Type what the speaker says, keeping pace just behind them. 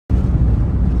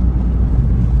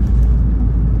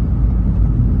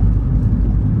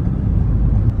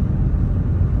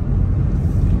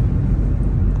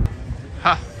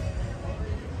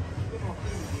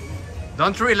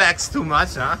Don't relax too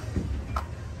much, huh?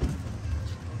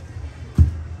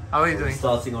 How are you doing?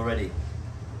 Starting already.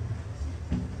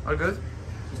 All good?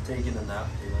 Just taking a nap,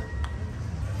 you know.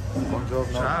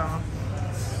 Buongiorno. Ciao.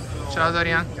 Ciao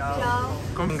Dorian. Ciao.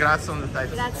 Congrats on the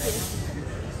title. Grazie.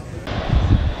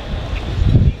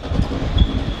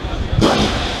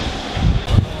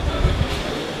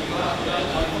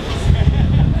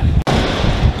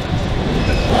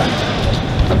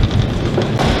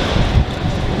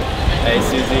 Hey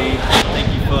Susie, thank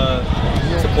you for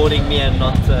supporting me and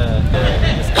not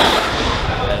this guy.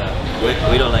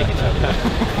 We don't like each other.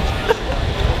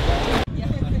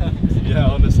 Yeah,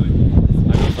 honestly.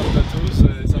 I got some tattoos.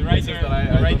 Some places that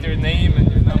I write your name and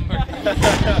your number.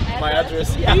 my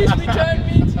address. Please return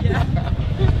me. Yeah.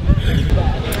 I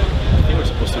think we're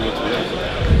supposed to go to the airport.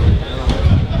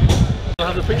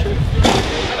 Have the picture?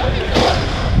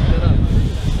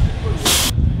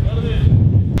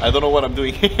 I don't know what I'm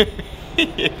doing here.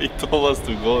 He told us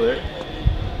to go there,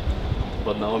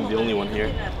 but now I'm the only one here.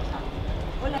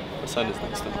 The sun is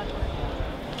next to me.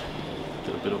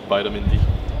 Get a bit of vitamin D.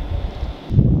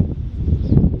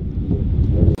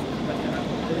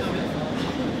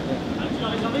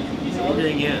 What are you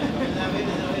doing here?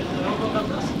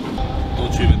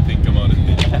 Don't you even think about it.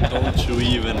 Don't you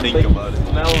even think about it.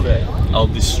 Smell it. I'll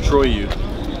destroy you.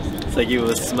 It's like you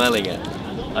were smelling it.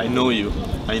 I know you.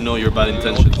 I know your bad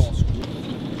intentions.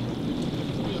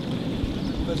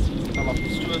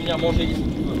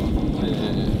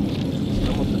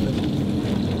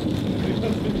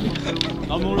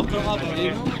 Non mais on le repérera dans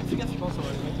les... Fais gaffe, je pense.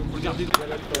 Regardez.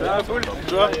 Ah, cool.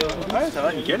 Tu vois? Ouais, ça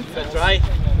va, nickel. Dry.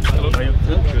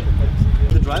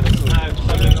 The driver?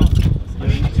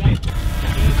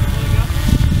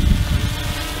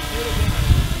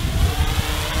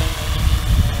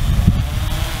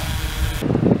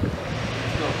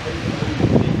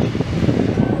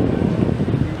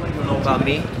 You know about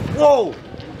me? Whoa!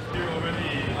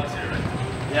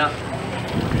 Yeah.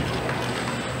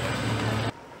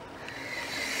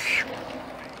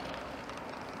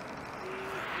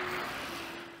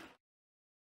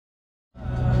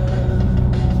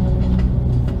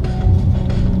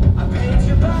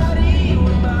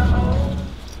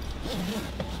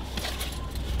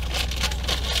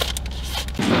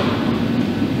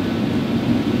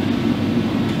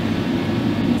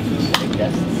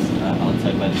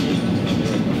 Outside by the gate.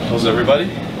 How's everybody?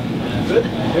 Good?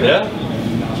 Yeah?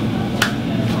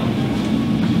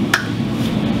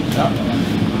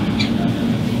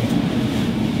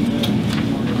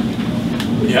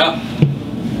 Yeah.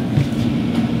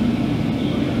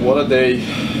 What a day.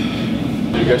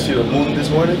 Did you guys see the moon this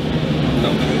morning? No.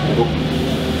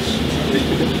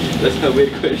 That's a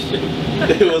weird question.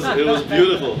 It was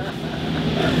beautiful.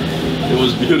 It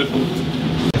was beautiful.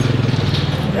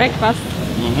 Breakfast.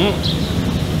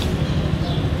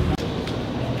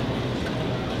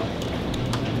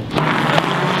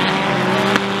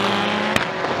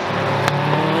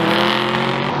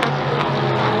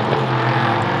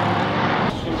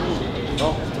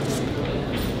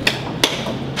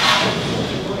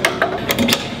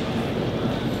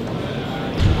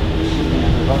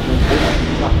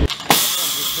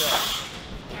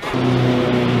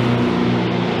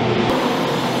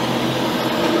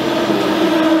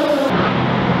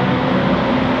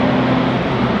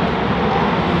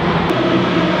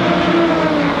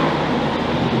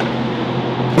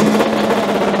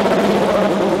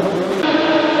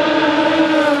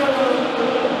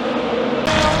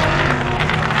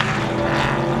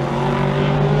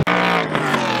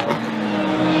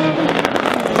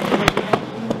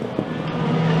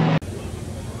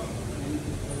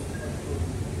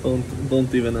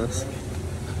 Don't even ask.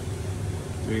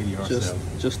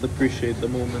 Just appreciate the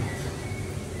moment.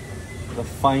 The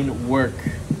fine work. I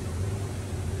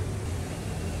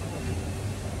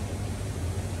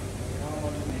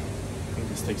think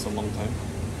this takes a long time.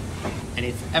 And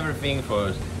it's everything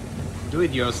for do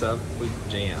it yourself with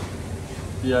JM.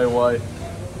 DIY.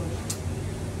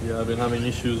 Yeah, I've been having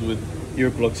issues with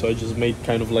earplugs, so I just made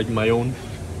kind of like my own.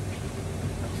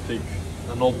 Take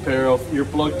an old pair of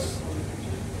earplugs,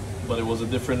 but it was a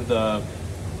different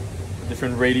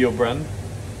radio brand.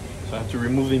 So I have to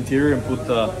remove the interior and put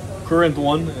the current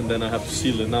one, and then I have to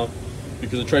seal it now.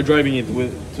 Because I tried driving it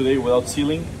today without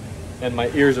sealing, and my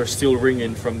ears are still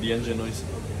ringing from the engine noise.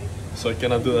 So I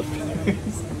cannot do that.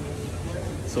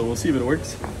 So we'll see if it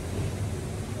works.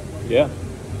 Yeah.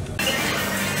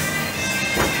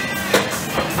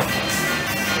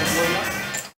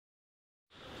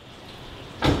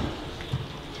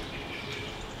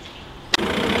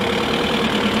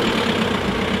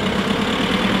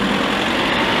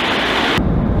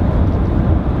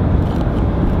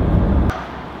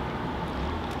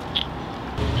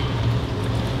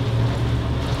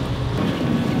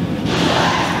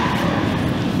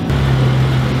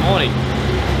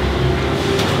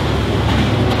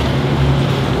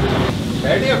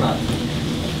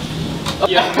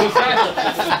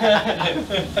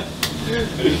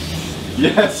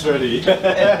 Yes, ready.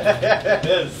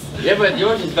 Yes. Yeah, but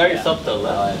yours is very subtle.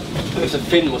 It's a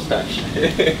thin mustache.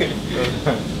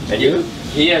 And you?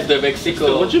 He has the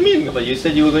Mexico. What do you mean? But you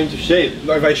said you were going to shave.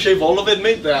 If I shave all of it,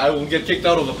 mate, then I will get kicked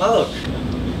out of the paddock.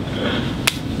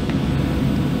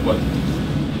 What?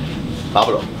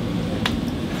 Pablo.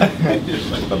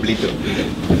 Pablito.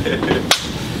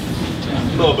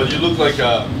 No, but you look like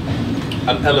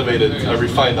an elevated, a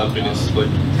refined alpinist. Like,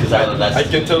 I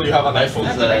can tell you have an iPhone.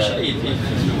 Actually,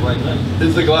 it's quite nice.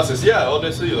 It's the glasses, yeah,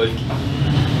 honestly, like.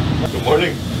 Good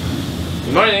morning.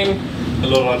 Good morning.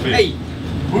 Hello, Ralphie. Hey,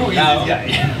 who is this guy?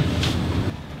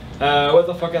 What's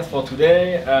the forecast for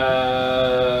today?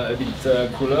 A bit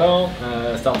cooler.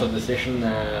 Start of the session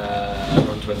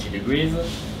around 20 degrees.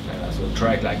 So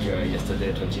track like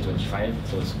yesterday, 20-25.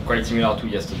 So it's quite similar to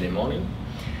yesterday morning.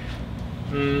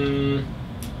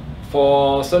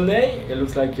 For Sunday, it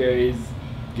looks like it's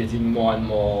getting more and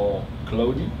more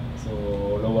cloudy. So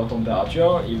lower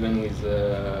temperature, even with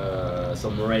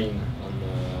some rain on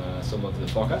some of the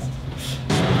forecasts.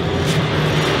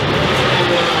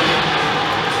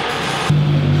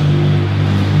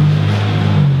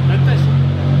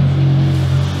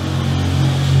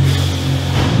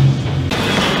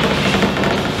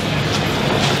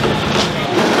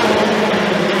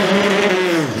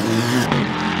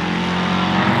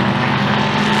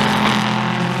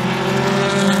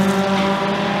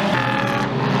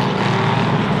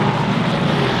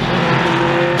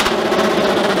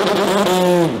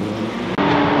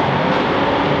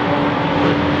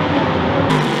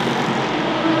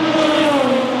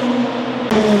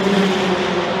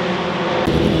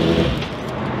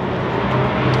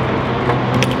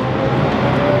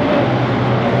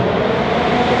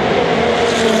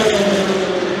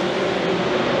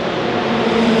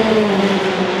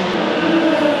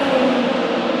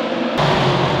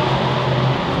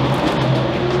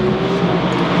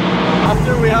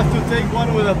 We have to take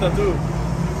one with a tattoo.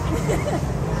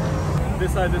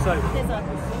 This side, this side.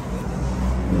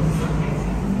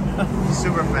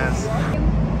 Super fast.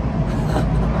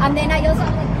 And then I also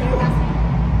have like clear gassing.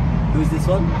 Who's this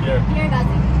one? Here. Clear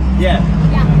gassing. Yeah.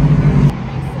 Yeah.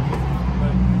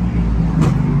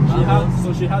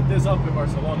 She had this up in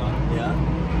Barcelona. Yeah.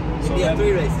 So We had then-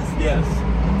 3 races. Yes.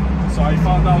 So I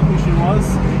found out who she was,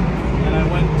 and I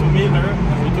went to meet her,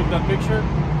 and we took that picture.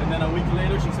 And then a week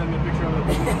later, she sent me a picture of the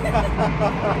tattoo.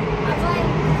 That's why.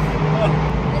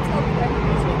 Let's go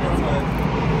for it.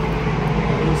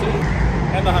 You see?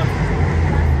 And the hand.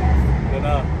 Then,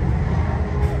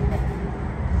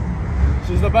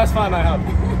 she's the best fan I have,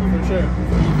 for sure.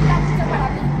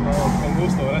 Con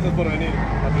gusto, gracias por venir.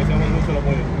 Apreciamos mucho el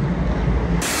apoyo.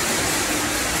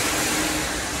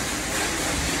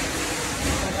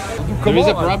 There is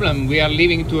a problem. We are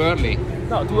leaving too early.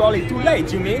 No, too early, too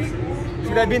late, you mean?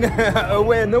 Should have been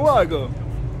away an hour ago.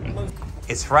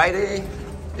 It's Friday.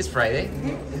 It's Friday.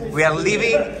 We are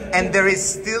leaving, and there is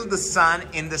still the sun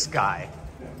in the sky.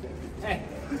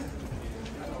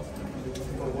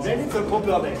 Then it's a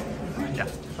proper day. Yeah.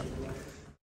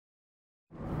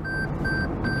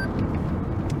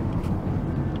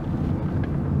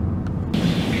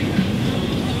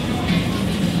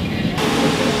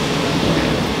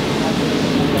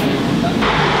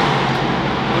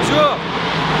 Bonjour.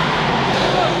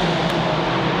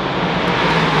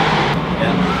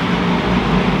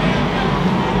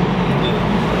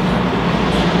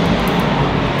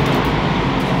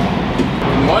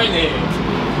 Morning.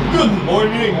 Good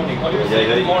morning!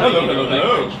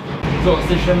 Hello. So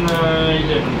session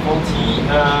 11:40.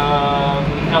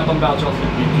 Air temperature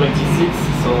will be 26,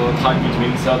 so track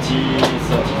between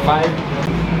 30-35,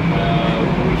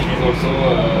 which is also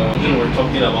We're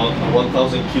talking about a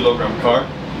 1,000 kilogram car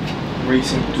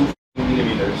racing 2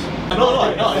 millimeters.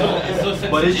 No.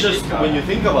 But it's just, when you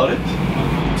think about it,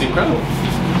 it's incredible.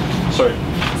 Sorry.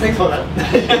 Thanks for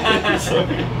that.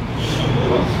 Sorry.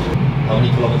 How many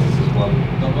kilometers is one?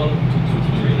 Double? 2,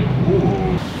 3.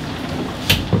 Ooh.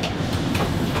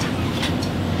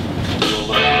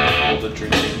 All the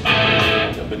drinking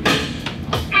I've been doing.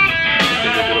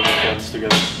 Taking a bit of a dance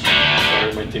together.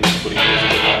 Sorry, my team is putting music in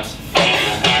the glass.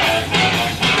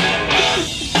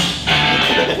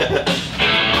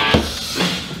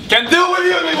 Can't deal with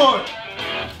you anymore!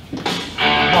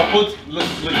 Oh, give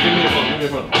me your phone, give me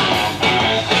your phone.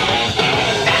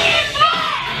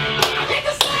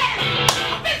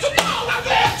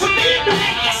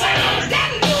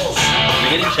 We're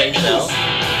getting changed now.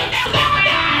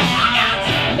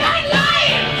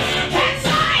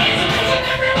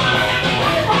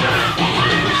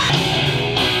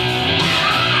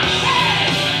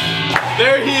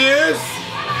 There he is!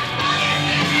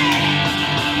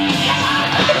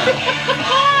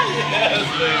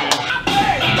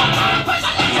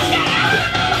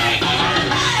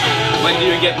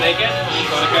 get naked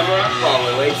for the camera? Well,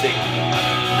 we're waiting.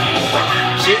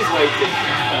 She's waiting.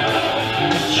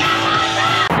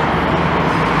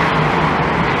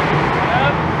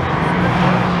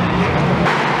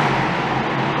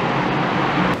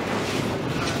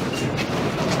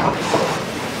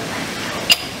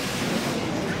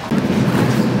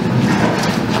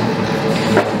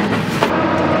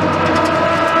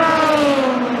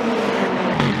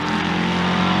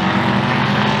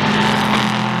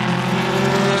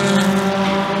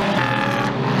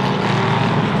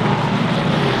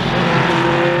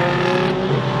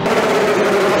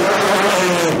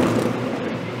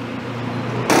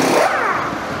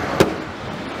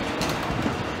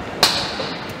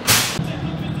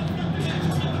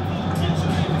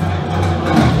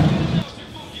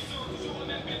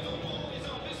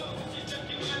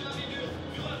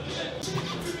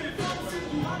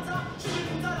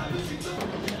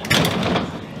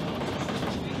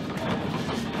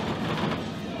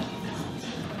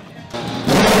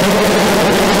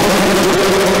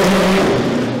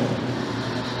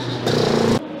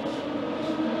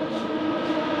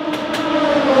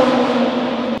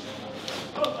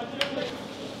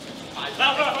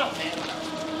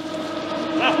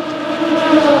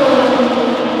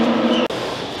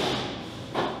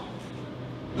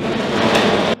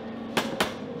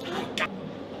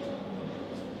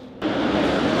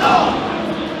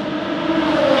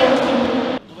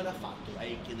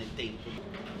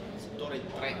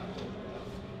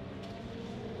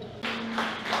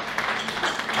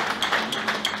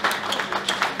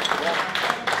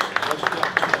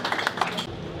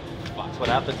 What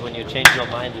happens when you change your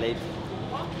mind late?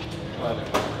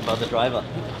 About the driver.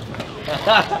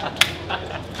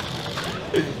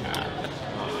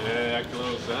 Yeah,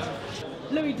 close, huh?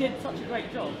 Louis did such a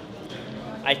great job.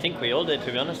 I think we all did,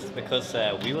 to be honest, because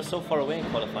we were so far away in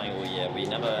qualifying. We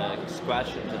never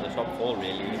scratched into the top 4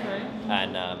 really,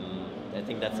 and I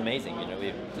think that's amazing. You know,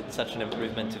 we did such an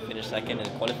improvement to finish second in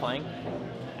qualifying.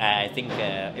 I think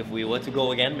if we were to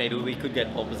go again, maybe we could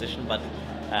get pole position, but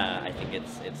I think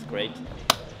it's great.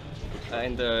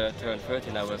 In the turn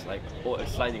 13, I was like, oh,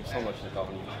 it's sliding so much the car.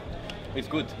 It's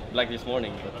good, like this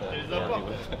morning, but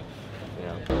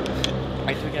Yeah.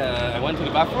 I went to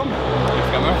the bathroom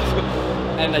with cameras,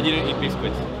 and I didn't eat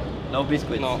biscuits. No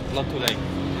biscuits. No, not too late.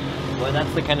 Well,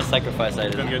 that's the kind of sacrifice I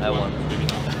want.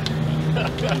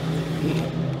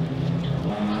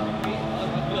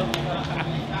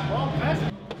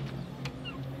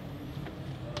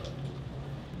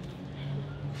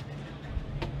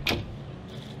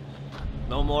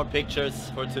 No more pictures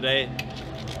for today.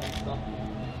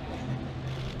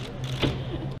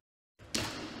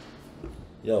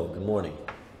 Yo, good morning.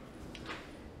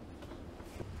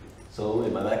 So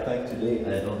in my backpack today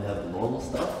I don't have the normal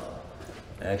stuff.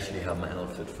 I actually have my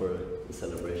outfit for the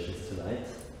celebrations tonight.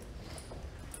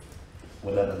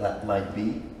 Whatever that might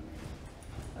be,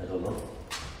 I don't know.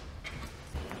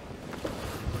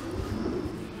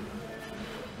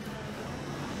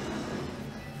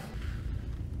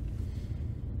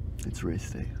 It's race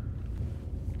day.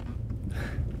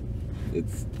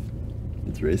 It's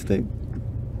race day.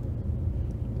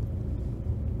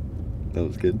 That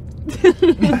was good.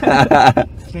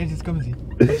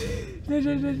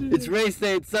 It's race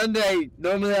day, it's Sunday.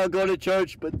 Normally I'll go to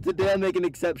church, but today I'll make an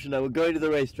exception. I will go to the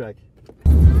racetrack.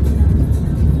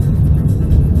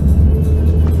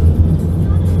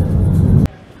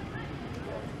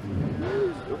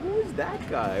 Who's that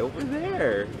guy over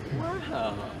there?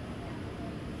 Wow.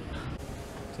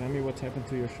 Tell me what's happened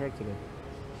to your shirt today.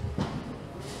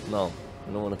 No,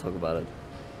 I don't want to talk about it.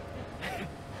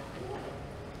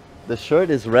 The shirt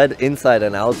is red inside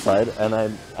and outside, and I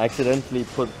accidentally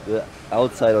put the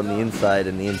outside on the inside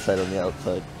and the inside on the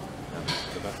outside.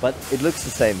 But it looks the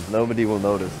same, nobody will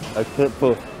notice.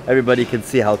 Everybody can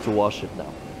see how to wash it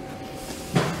now.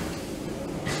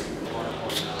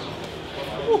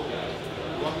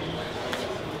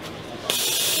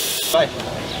 Bye.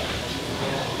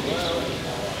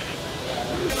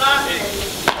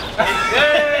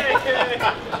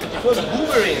 It was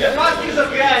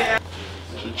boomerang.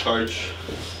 To charge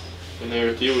an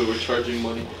ART, we were charging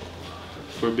money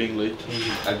for being late.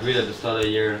 I agreed at the start of the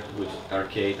year with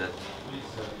Arcade that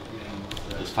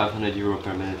it's 500 euro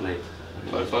per minute late.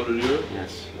 500 euro?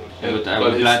 Yes. Yeah, But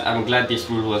I'm glad this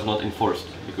rule was not enforced,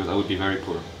 because I would be very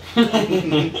poor.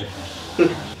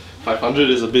 500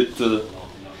 is a bit...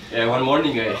 Yeah, one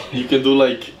morning you can do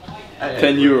like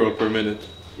 10 euro per minute.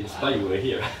 It's funny, you were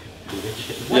here.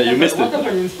 Yeah, you missed What it.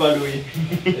 happened in Spa-Louis?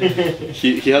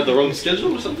 He had the wrong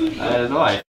schedule or something?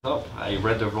 No, I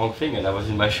read the wrong thing and I was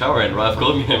in my shower and Ralph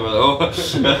called me and I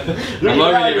was like, oh, I'm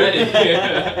not really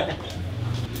ready.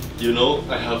 you know,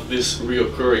 I have this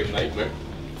reoccurring nightmare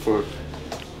for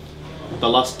the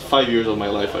last 5 years of my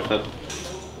life I've had.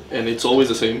 And it's always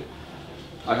the same.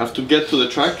 I have to get to the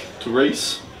track to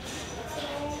race,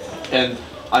 and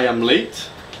I am late.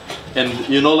 And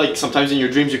you know, like sometimes in your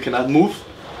dreams you cannot move,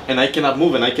 and I cannot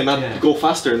move, and I cannot go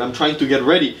faster, and I'm trying to get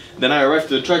ready. Then I arrive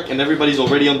to the track and everybody's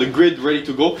already on the grid ready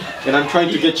to go, and I'm trying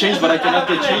to get changed, but I cannot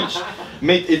get changed.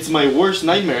 Mate, it's my worst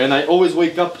nightmare, and I always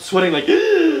wake up sweating like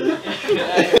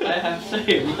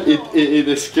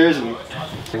it scares me.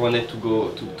 I wanted to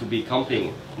go to be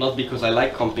camping, not because I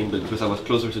like camping, but because I was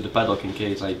closer to the paddock in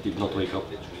case I did not wake up.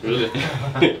 Really?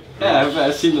 Yeah,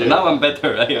 I've seen, now I'm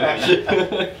better.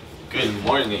 Good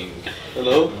morning.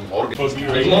 Hello? Good morning.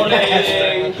 Good morning.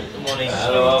 Good morning.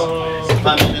 Hello.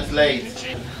 5 minutes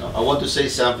late. I want to say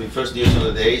something. First news of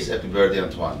the day is happy birthday,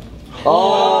 Antoine.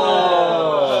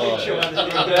 Oh!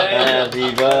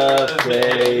 Happy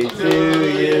birthday to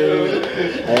you.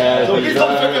 Happy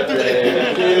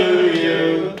birthday to you.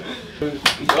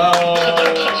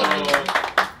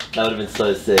 That would have been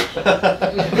so sick.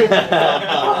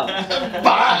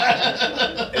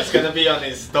 It's gonna be on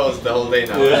his toes the whole day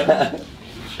now. Yeah.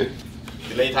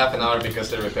 Delayed half an hour because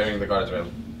they're repairing the guardrail.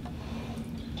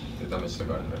 They damaged the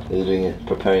guardrail. They're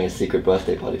preparing a secret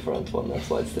birthday party for Antoine, that's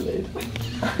why it's delayed.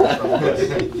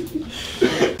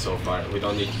 So far, we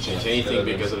don't need to change anything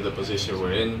because of the position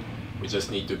we're in. We just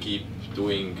need to keep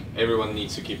doing, everyone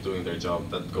needs to keep doing their job.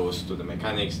 That goes to the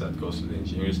mechanics, that goes to the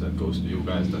engineers, that goes to you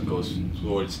guys, that goes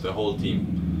towards the whole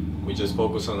team. We just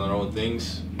focus on our own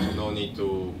things, no need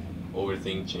to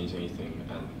overthink, change anything,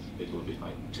 and it will be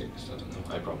fine.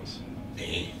 I promise.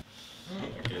 Okay,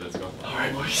 let's go.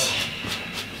 Alright, boys.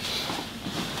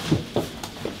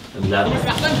 And that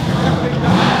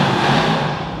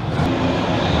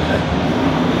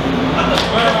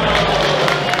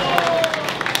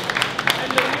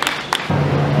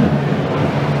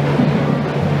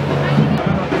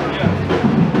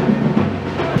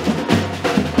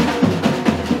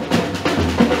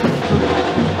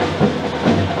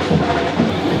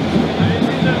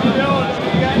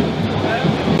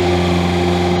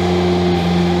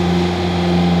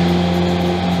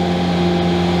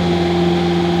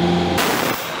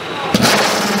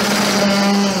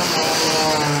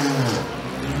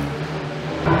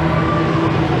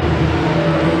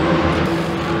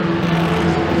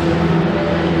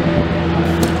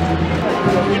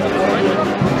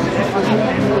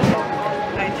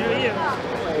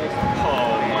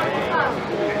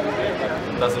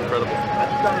That's incredible.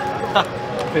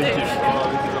 Thank you. Thank you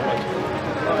so much.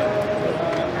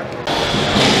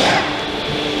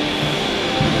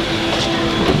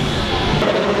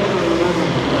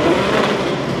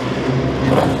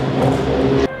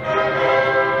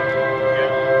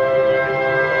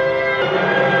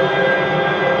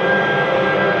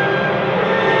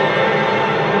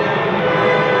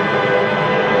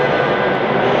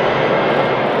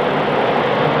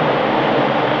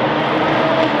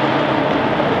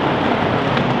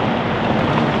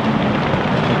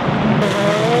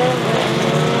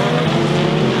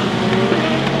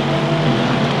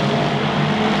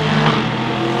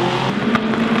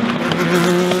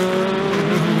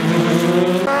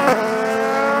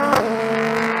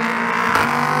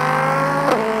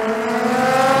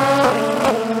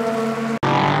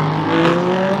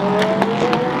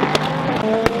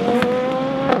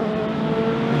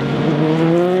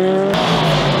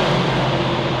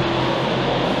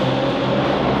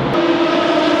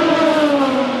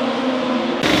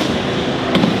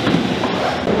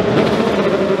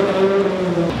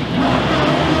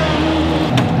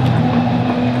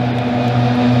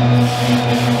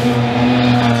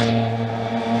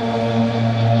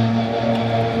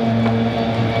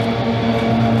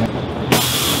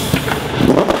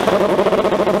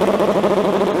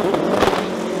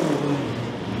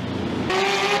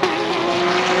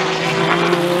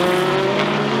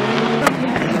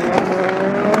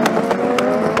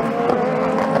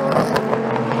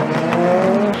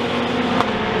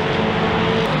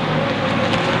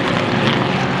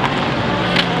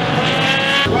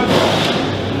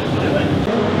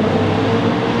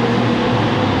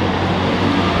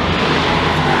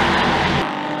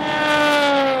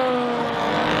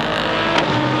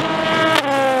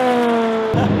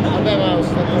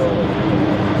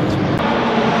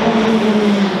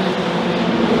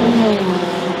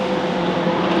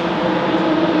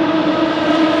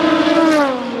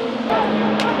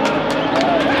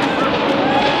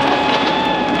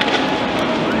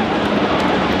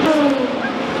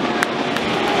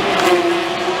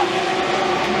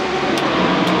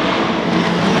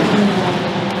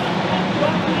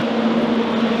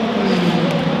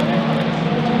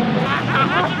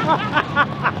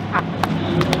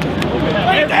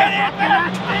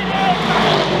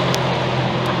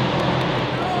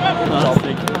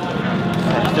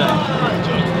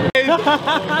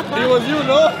 It was you,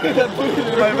 no? That put it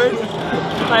in my face.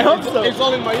 I hope so. It's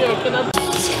all in my ear.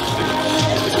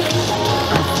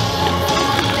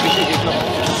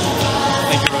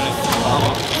 Thank you, Ronnie.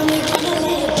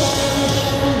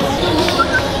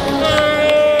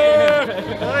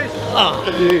 Oh,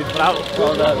 dude, bravo.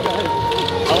 Well done.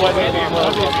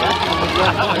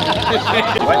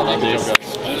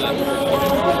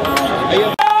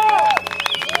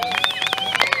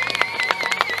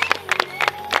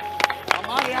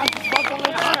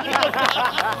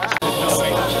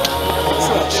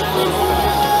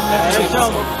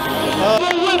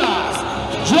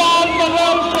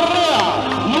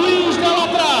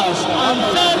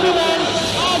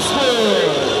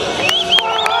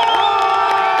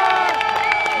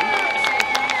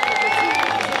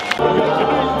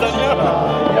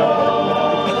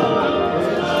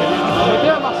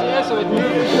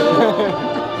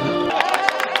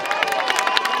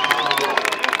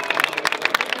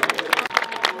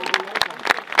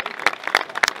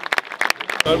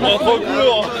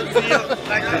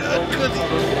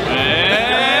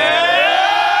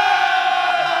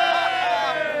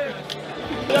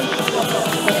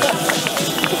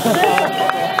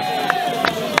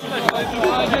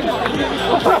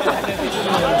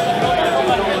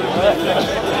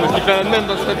 Il fait la même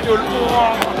dans sa piole.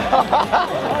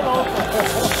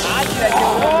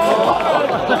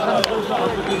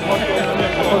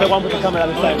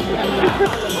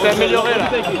 C'est amélioré là.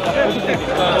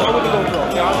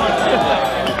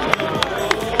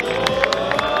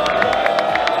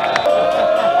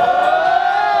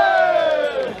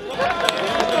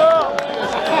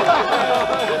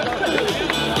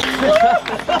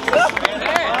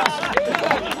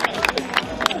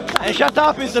 Hey, shut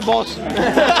up, he's the boss.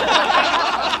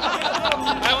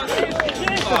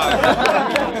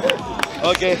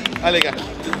 Ok, allez gars.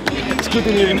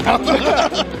 Scooter now.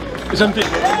 Jumping.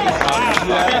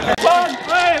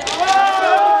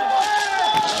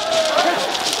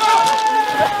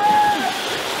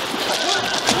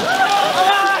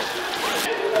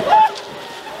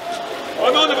 Oh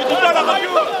non, ne mettons pas la radio.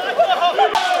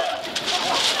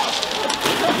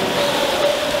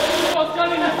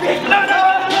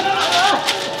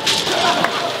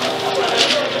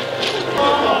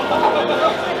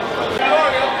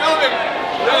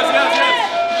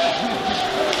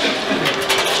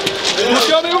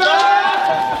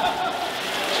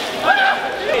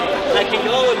 I can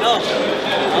go now.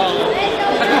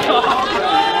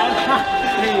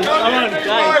 Come on,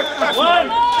 guys. One.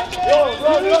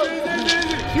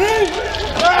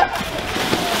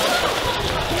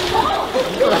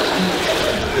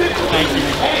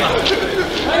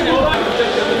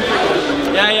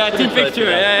 Yeah, team picture.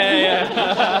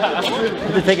 Yeah.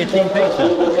 To take a team picture.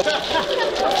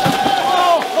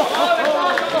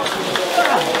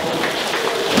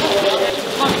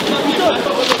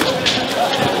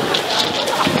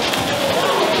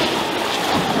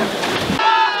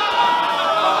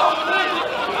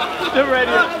 They're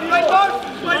ready.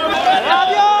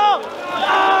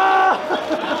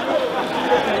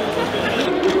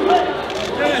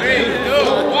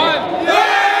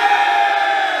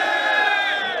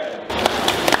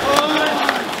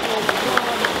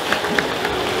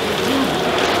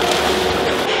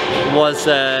 It was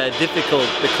difficult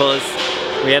because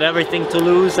we had everything to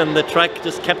lose and the track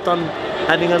just kept on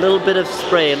having a little bit of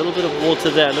spray, a little bit of water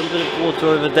there, a little bit of water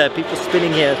over there, people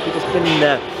spinning here, people spinning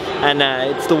there, and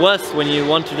it's the worst when you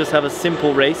want to just have a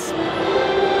simple race.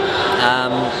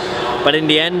 But in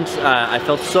the end I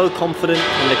felt so confident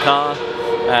in the car.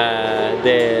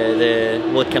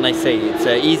 What can I say, it's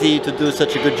easy to do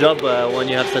such a good job when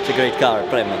you have such a great car,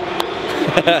 Prema.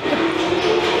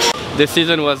 This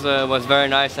season was very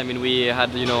nice. I mean, we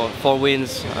had 4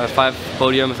 wins, 5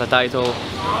 podiums, a title.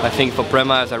 I think for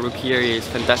Prema as a rookie year is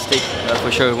fantastic.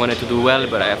 For sure we wanted to do well,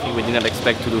 but I think we did not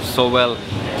expect to do so well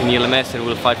in ELMS, and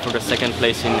we'll fight for the 2nd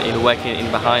place in WEC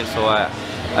in behind. So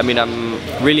I mean, I'm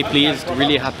really pleased,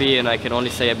 really happy, and I can only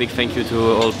say a big thank you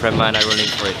to all Prema and Ironing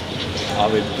for it.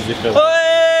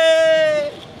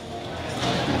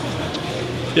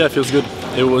 Yeah, it feels good.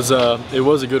 It was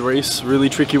a good race, really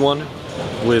tricky one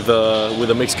with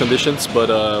the mixed conditions, but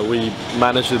we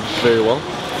managed it very well.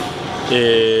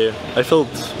 I felt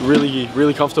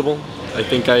really comfortable. I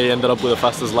think I ended up with the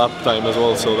fastest lap time as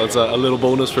well, so that's a little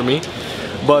bonus for me.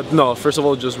 But no, first of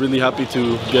all, just really happy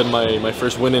to get my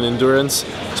first win in endurance,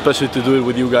 especially to do it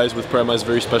with you guys, with Prema is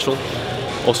very special.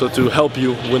 Also to help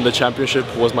you win the championship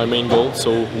was my main goal,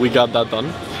 so we got that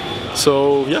done.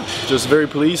 So yeah, just very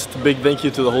pleased. Big thank you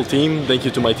to the whole team, thank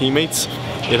you to my teammates.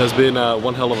 It has been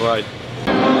one hell of a ride.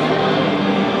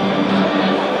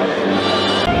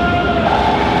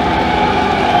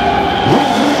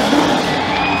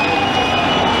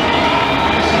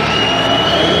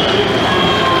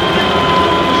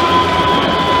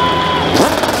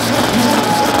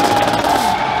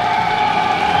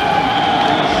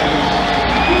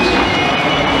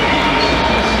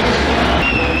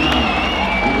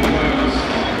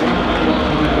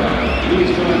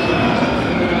 Please join us.